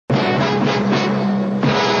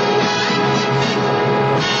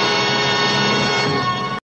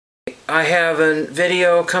I have a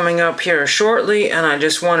video coming up here shortly, and I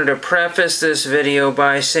just wanted to preface this video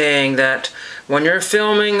by saying that when you're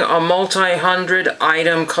filming a multi-hundred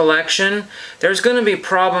item collection, there's going to be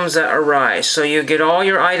problems that arise. So you get all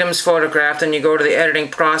your items photographed and you go to the editing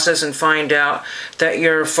process and find out that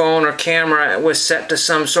your phone or camera was set to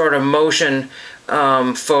some sort of motion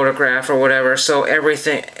photograph or whatever, so every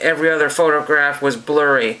other photograph was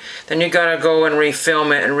blurry. Then you gotta go and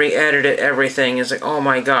refilm it and re-edit it, everything. It's like, oh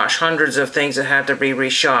my gosh, hundreds of things that have to be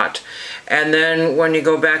reshot. And then when you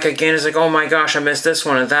go back again, it's like, oh my gosh, I missed this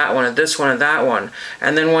one and that one and this one and that one.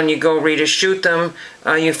 And then when you go re-to-shoot them,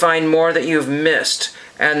 you find more that you've missed.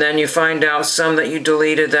 And then you find out some that you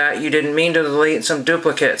deleted that you didn't mean to delete, some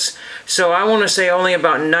duplicates. So I want to say only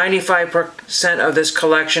about 95% of this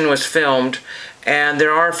collection was filmed. And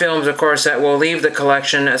there are films, of course, that will leave the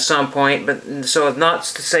collection at some point, but so it's not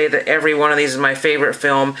to say that every one of these is my favorite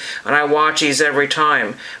film, and I watch these every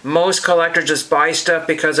time. Most collectors just buy stuff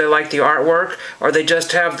because they like the artwork, or they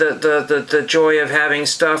just have the joy of having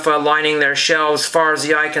stuff lining their shelves far as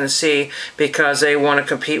the eye can see because they want to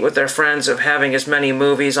compete with their friends of having as many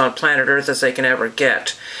movies on planet Earth as they can ever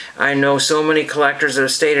get. I know so many collectors that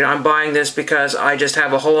have stated, I'm buying this because I just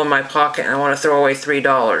have a hole in my pocket and I want to throw away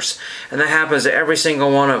 $3. And that happens to every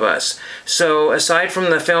single one of us. So aside from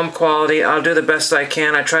the film quality, I'll do the best I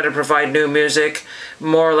can. I try to provide new music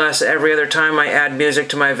more or less every other time I add music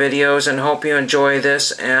to my videos, and hope you enjoy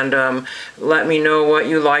this, and let me know what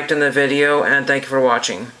you liked in the video, and thank you for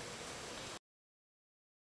watching.